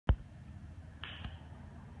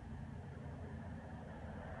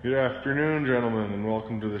Good afternoon, gentlemen, and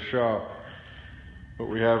welcome to the shop. What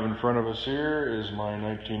we have in front of us here is my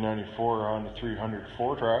 1994 Honda 300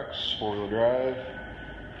 4-Trax, 4-wheel drive.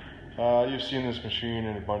 You've seen this machine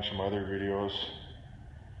in a bunch of my other videos,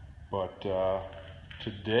 but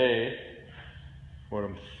today what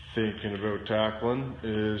I'm thinking about tackling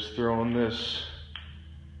is throwing this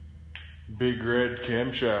big red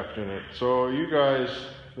camshaft in it. So you guys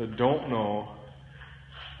that don't know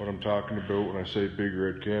what I'm talking about when I say big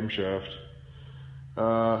red camshaft,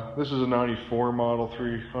 this is a 94 model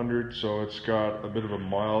 300, so it's got a bit of a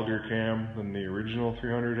milder cam than the original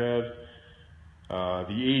 300 had.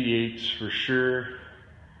 The 88s for sure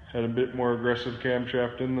had a bit more aggressive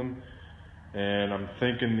camshaft in them, and I'm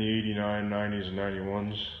thinking the 89, 90s, and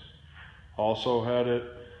 91s also had it,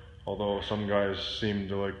 although some guys seem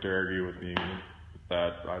to like to argue with me with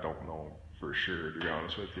that. I don't know for sure, to be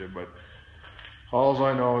honest with you, but all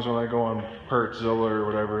I know is when I go on Partzilla or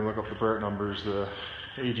whatever and look up the part numbers, the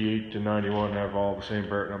 88 to 91 have all the same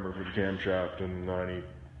part number for the camshaft, and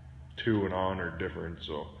 92 and on are different,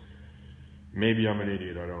 so maybe I'm an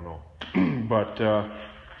idiot, I don't know. But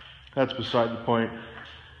that's beside the point.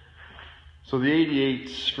 So the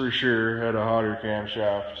 88s for sure had a hotter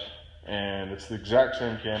camshaft, and it's the exact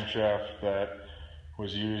same camshaft that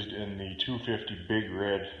was used in the 250 Big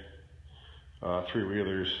Red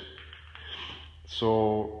 3-wheelers.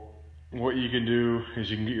 So what you can do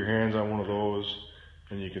is you can get your hands on one of those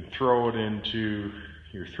and you can throw it into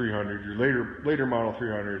your 300, your later model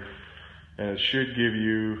 300, and it should give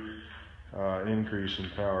you an increase in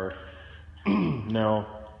power.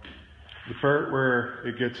 Now, the part where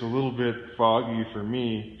it gets a little bit foggy for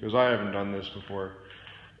me, because I haven't done this before,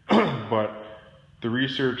 but the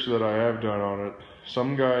research that I have done on it,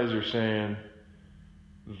 some guys are saying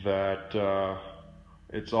that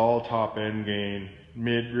it's all top end gain,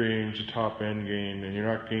 mid-range to top end gain, and you're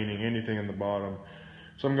not gaining anything in the bottom.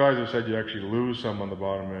 Some guys have said you actually lose some on the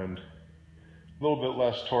bottom end. A little bit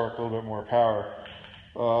less torque, a little bit more power.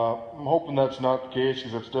 I'm hoping that's not the case,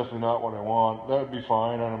 because that's definitely not what I want. That would be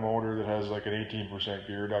fine on a motor that has like an 18%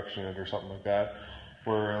 gear reduction in it or something like that,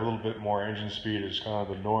 where a little bit more engine speed is kind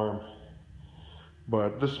of the norm.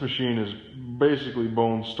 But this machine is basically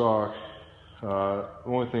bone stock. The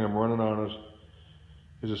only thing I'm running on is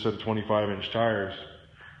a set of 25-inch tires.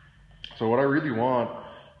 So what I really want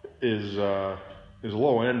is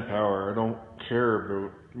low end power. I don't care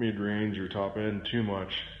about mid-range or top end too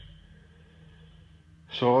much.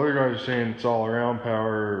 So other guys are saying it's all around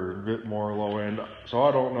power or a bit more low end. So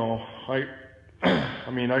I don't know.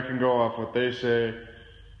 I mean, I can go off what they say,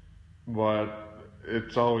 but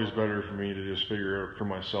it's always better for me to just figure it out for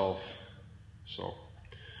myself. So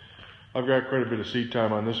I've got quite a bit of seat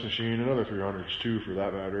time on this machine, and other 300s too for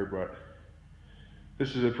that matter, but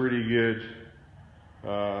this is a pretty good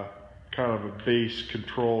kind of a base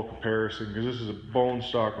control comparison, because this is a bone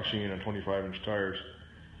stock machine on 25-inch tires.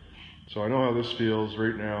 So I know how this feels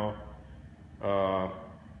right now.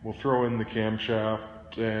 We'll throw in the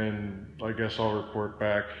camshaft, and I guess I'll report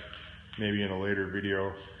back maybe in a later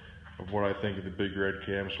video of what I think of the big red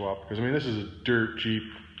cam swap, because I mean, this is a dirt cheap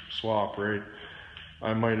swap, right?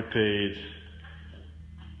 I might have paid,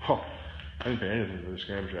 I didn't pay anything for this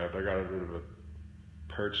camshaft. I got a bit of a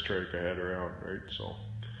parts strike I had around, right? So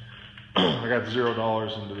I got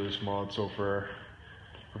 $0 into this mod so far,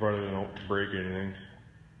 provided I don't break anything.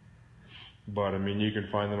 But I mean, you can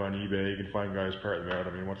find them on eBay, you can find guys parting them out. I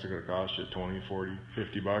mean, what's it gonna cost you? 20, 40,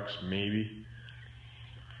 50 bucks, maybe?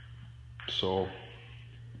 So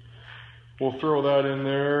we'll throw that in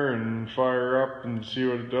there and fire up and see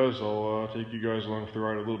what it does. I'll take you guys along for the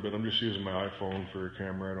ride a little bit. I'm just using my iPhone for a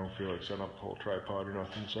camera. I don't feel like setting up the whole tripod or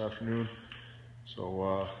nothing this afternoon.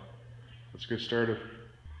 So let's get started.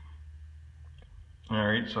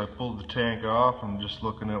 Alright, so I pulled the tank off. I'm just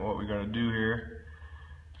looking at what we got to do here.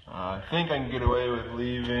 I think I can get away with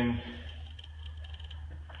leaving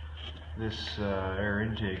this air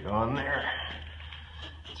intake on there.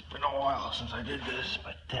 It's been a while since I did this,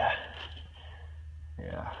 but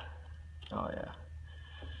yeah. Oh yeah.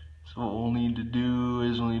 So what we'll need to do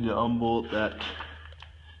is we'll need to unbolt that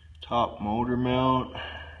top motor mount.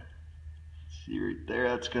 See right there,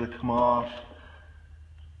 that's gonna come off.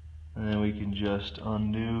 And then we can just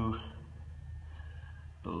undo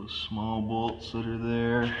those small bolts that are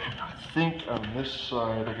there. I think on this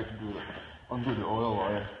side I get to do undo the oil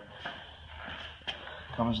line.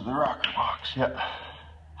 Comes with the rocker box, yeah.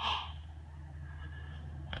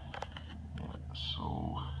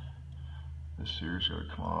 So this here's gotta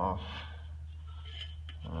come off.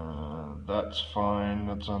 That's fine,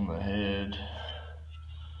 that's on the head.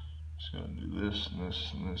 Just gonna do this and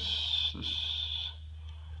this and this.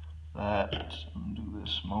 that. Undo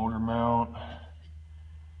this motor mount.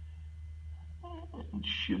 It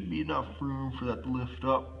should be enough room for that to lift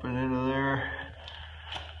up and into there.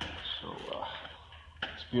 So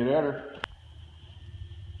let's get at her.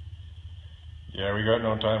 Yeah, we got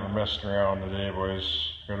no time for messing around today,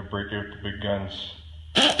 boys. Gotta break out the big guns.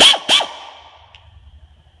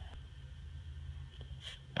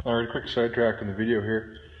 Alright, quick sidetrack in the video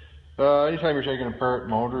here. Anytime you're taking apart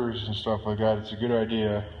motors and stuff like that, it's a good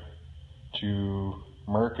idea to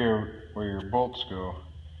mark out where your bolts go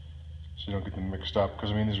so you don't get them mixed up,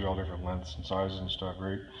 because I mean these are all different lengths and sizes and stuff,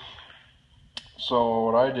 right? So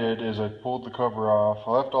what I did is I pulled the cover off.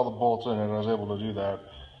 I left all the bolts in it, and I was able to do that.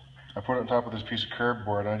 I put it on top of this piece of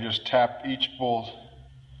cardboard, and I just tapped each bolt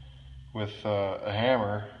with a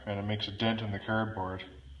hammer, and it makes a dent in the cardboard.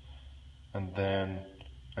 And then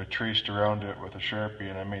I traced around it with a Sharpie,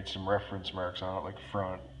 and I made some reference marks on it, like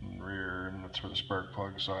front and rear, and that's where the spark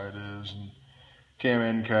plug side is, and cam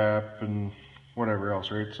end cap, and whatever else,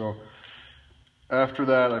 right? So after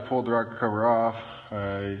that, I pulled the rocker cover off.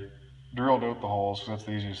 I drilled out the holes, because that's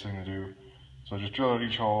the easiest thing to do. So I just drilled out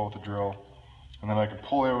each hole with a drill, and then I could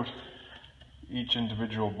pull out each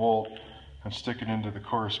individual bolt and stick it into the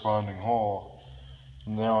corresponding hole.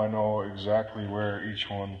 And now I know exactly where each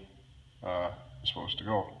one is supposed to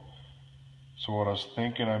go. So what I was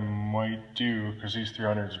thinking I might do, because these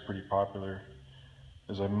 300s are pretty popular,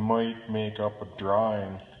 is I might make up a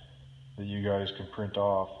drawing that you guys can print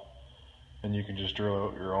off, and you can just drill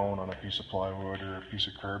out your own on a piece of plywood or a piece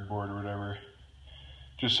of cardboard or whatever.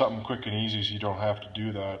 Just something quick and easy so you don't have to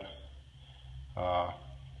do that.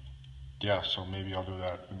 Yeah, so maybe I'll do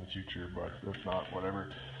that in the future, but if not,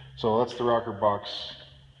 whatever. So that's the rocker box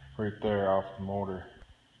right there off the motor.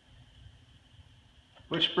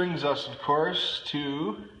 Which brings us, of course,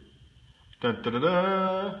 to our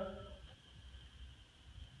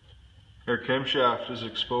camshaft is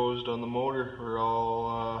exposed on the motor. We're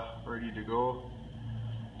all ready to go.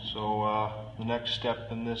 So the next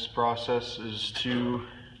step in this process is to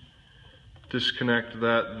disconnect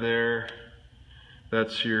that there.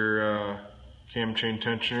 That's your cam chain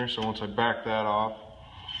tensioner. So once I back that off,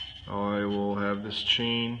 I will have this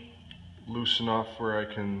chain loose enough where I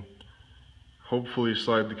can hopefully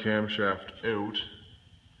slide the camshaft out.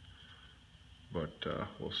 But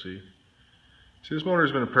we'll see. See, this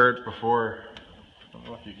motor's been apart before. I don't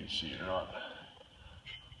know if you can see it or not,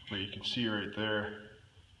 but you can see right there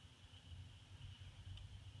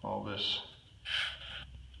all this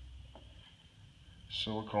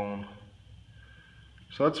silicone.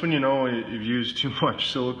 So that's when you know you've used too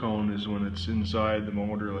much silicone, is when it's inside the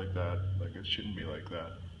motor like that. Like, it shouldn't be like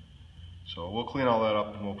that. So we'll clean all that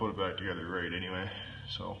up and we'll put it back together right anyway.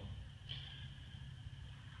 So,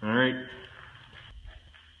 alright.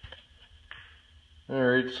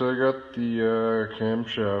 Alright, so I got the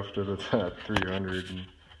camshaft out of that 300. And,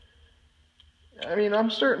 I mean, I'm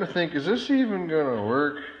starting to think, is this even gonna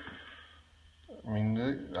work? I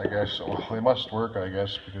mean, I guess, well, they must work, I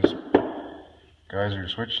guess, because guys are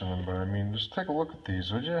switching them, but I mean, just take a look at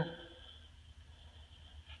these, would you?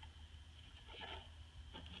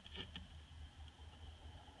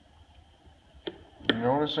 You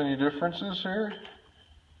notice any differences here?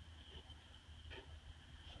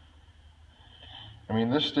 I mean,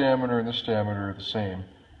 this diameter and this diameter are the same.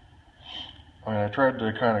 I mean, I tried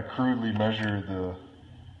to kind of crudely measure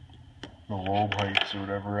the lobe heights or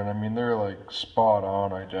whatever, and I mean, they're like spot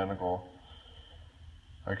on identical.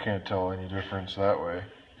 I can't tell any difference that way.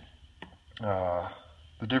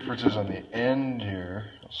 The difference is on the end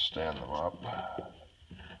here. I'll stand them up.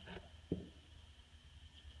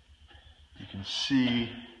 You can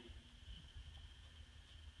see,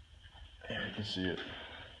 yeah, you can see it.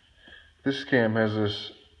 This cam has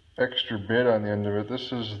this extra bit on the end of it.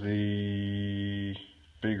 This is the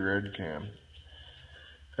big red cam.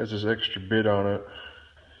 It has this extra bit on it.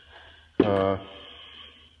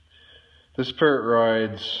 This part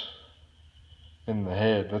rides in the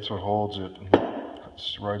head. That's what holds it.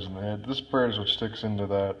 It rides in the head. This part is what sticks into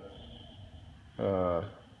that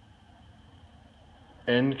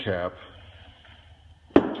end cap.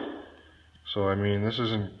 So I mean, this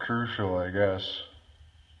isn't crucial, I guess.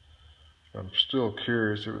 I'm still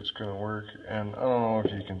curious if it's going to work, and I don't know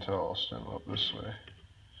if you can tell. I'll stand up this way.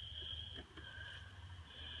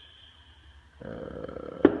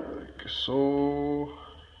 Like so.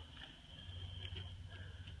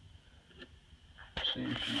 See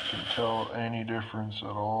if you can tell any difference at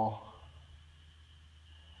all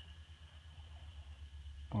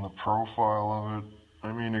in the profile of it.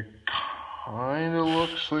 I mean, it kind of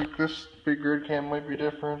looks like this big red cam might be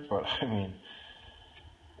different, but I mean,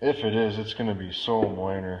 if it is, it's going to be so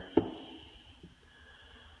minor.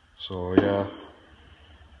 So yeah,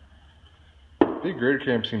 big grader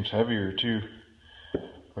cam seems heavier too.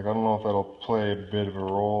 Like, I don't know if that'll play a bit of a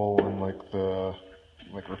role in like the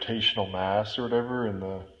rotational mass or whatever in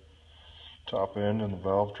the top end and the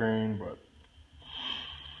valve train, but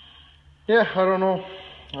yeah, I don't know.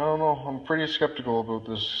 I'm pretty skeptical about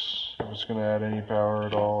this, if it's gonna add any power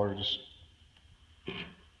at all, or just,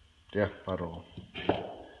 yeah, I don't know.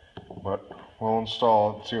 But we'll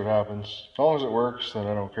install it and see what happens. As long as it works, then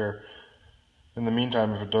I don't care. In the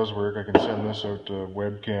meantime, if it does work, I can send this out to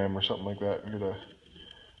webcam or something like that and get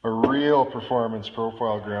a real performance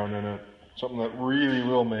profile ground in it. Something that really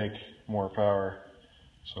will make more power.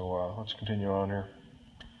 So let's continue on here.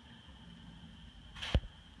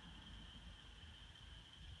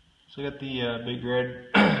 So I got the big red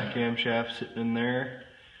camshaft sitting in there.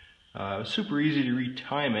 It was super easy to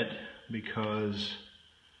retime it because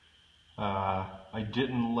I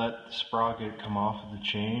didn't let the sprocket come off of the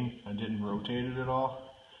chain. I didn't rotate it at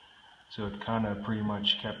all. So it kind of pretty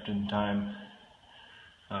much kept in time.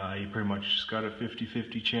 You pretty much just got a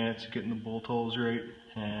 50-50 chance of getting the bolt holes right,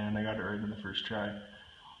 and I got it right in the first try.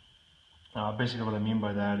 Basically what I mean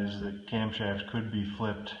by that is the camshaft could be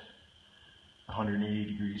flipped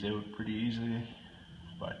 180 degrees out pretty easily,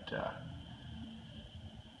 but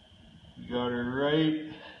we got her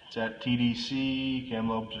right. It's at TDC, cam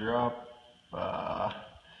lobes are up,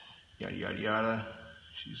 yada yada yada.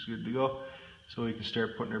 She's good to go. So we can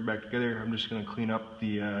start putting her back together. I'm just going to clean up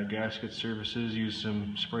the gasket surfaces, use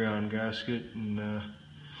some spray on gasket, and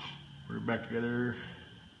put her back together.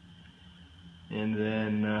 And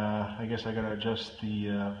then I guess I got to adjust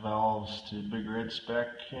the valves to big red spec,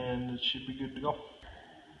 and it should be good to go.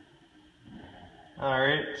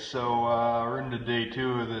 Alright, so we're into day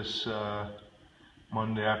 2 of this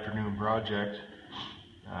Monday afternoon project.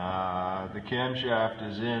 The camshaft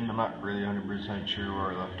is in. I'm not really 100% sure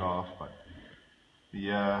where I left off, but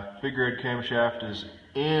the big red camshaft is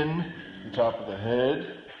in the top of the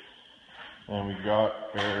head, and we got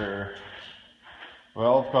our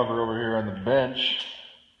valve cover over here on the bench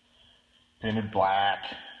painted black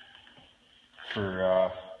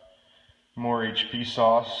for more HP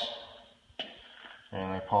sauce,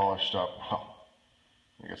 and I polished up, well,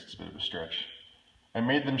 I guess it's a bit of a stretch. I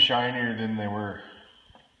made them shinier than they were,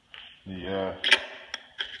 the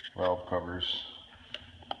valve covers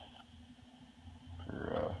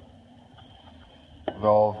for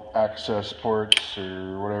valve access ports,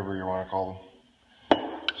 or whatever you want to call them.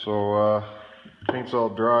 So paint's all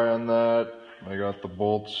dry on that. I got the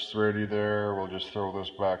bolts ready there. We'll just throw this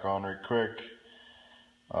back on right quick.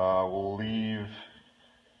 We'll leave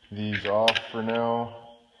these off for now.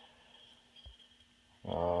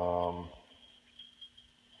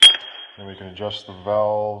 Then we can adjust the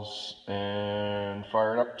valves and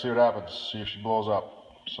fire it up, see what happens, see if she blows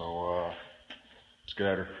up. So let's get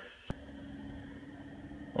at her.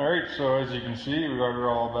 Alright, so as you can see, we got her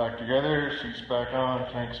all back together. Seats back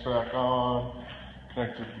on, tanks back on,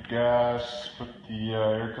 connected the gas, put the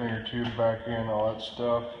air cleaner tube back in, all that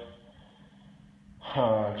stuff.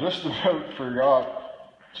 Just about forgot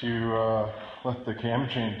to let the cam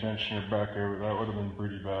chain tensioner back out. That would have been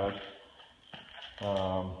pretty bad.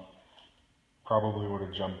 Probably would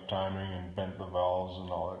have jumped timing and bent the valves and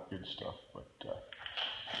all that good stuff, but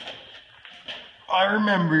I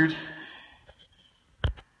remembered.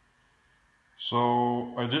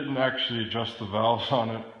 So I didn't actually adjust the valves on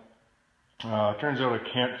it. Turns out I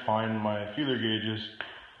can't find my feeler gauges.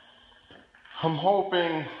 I'm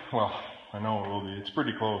hoping, well, I know it will be. It's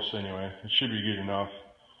pretty close anyway. It should be good enough.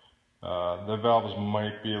 The valves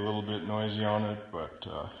might be a little bit noisy on it, but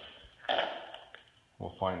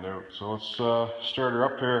we'll find out. So let's start her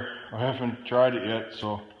up here. I haven't tried it yet,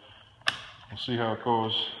 so we'll see how it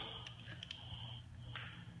goes.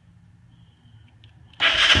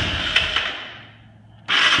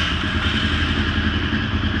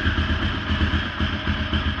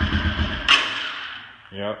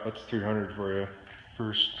 Yeah, that's 300 for you.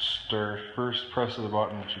 First start, first press of the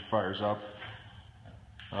button, she fires up.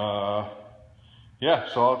 Yeah,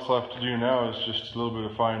 so all that's left to do now is just a little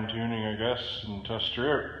bit of fine tuning, I guess, and test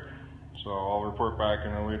her out. So I'll report back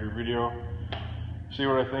in a later video, see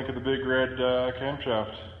what I think of the big red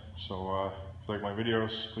camshaft. So if you like my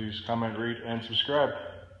videos, please comment, rate, and subscribe.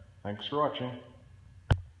 Thanks for watching.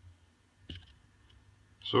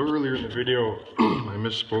 So earlier in the video, I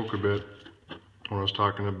misspoke a bit when I was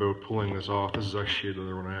talking about pulling this off. This is actually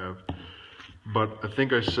another one I have. But I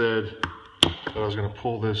think I said that I was going to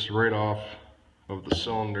pull this right off of the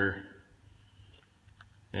cylinder,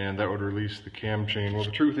 and that would release the cam chain. Well,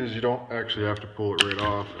 the truth is you don't actually have to pull it right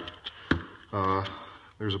off.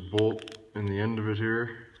 There's a bolt in the end of it here,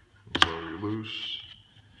 So you loose.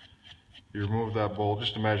 You remove that bolt.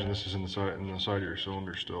 Just imagine this is in the side of your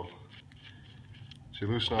cylinder still. So you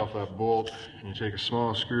loosen off that bolt, and you take a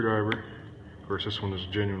small screwdriver. Of course, this one is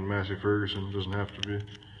a genuine Massey Ferguson. It doesn't have to be.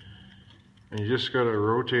 And you just gotta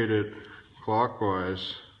rotate it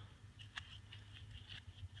clockwise.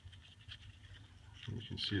 You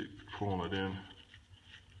can see it pulling it in.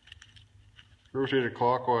 Rotate it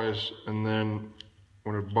clockwise, and then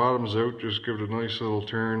when it bottoms out, just give it a nice little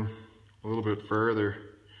turn a little bit further,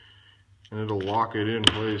 and it'll lock it in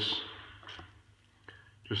place,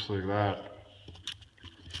 just like that.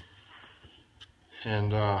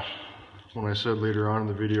 And when I said later on in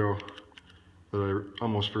the video that I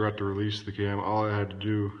almost forgot to release the cam, all I had to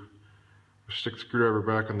do was stick the screwdriver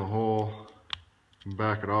back in the hole and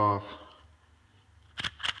back it off.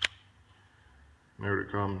 And out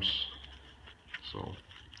it comes. So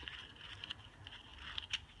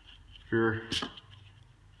if you're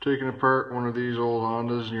taking apart one of these old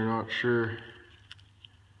Hondas and you're not sure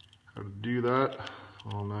how to do that,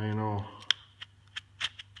 well, now you know.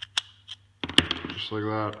 Just like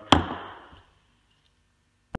that.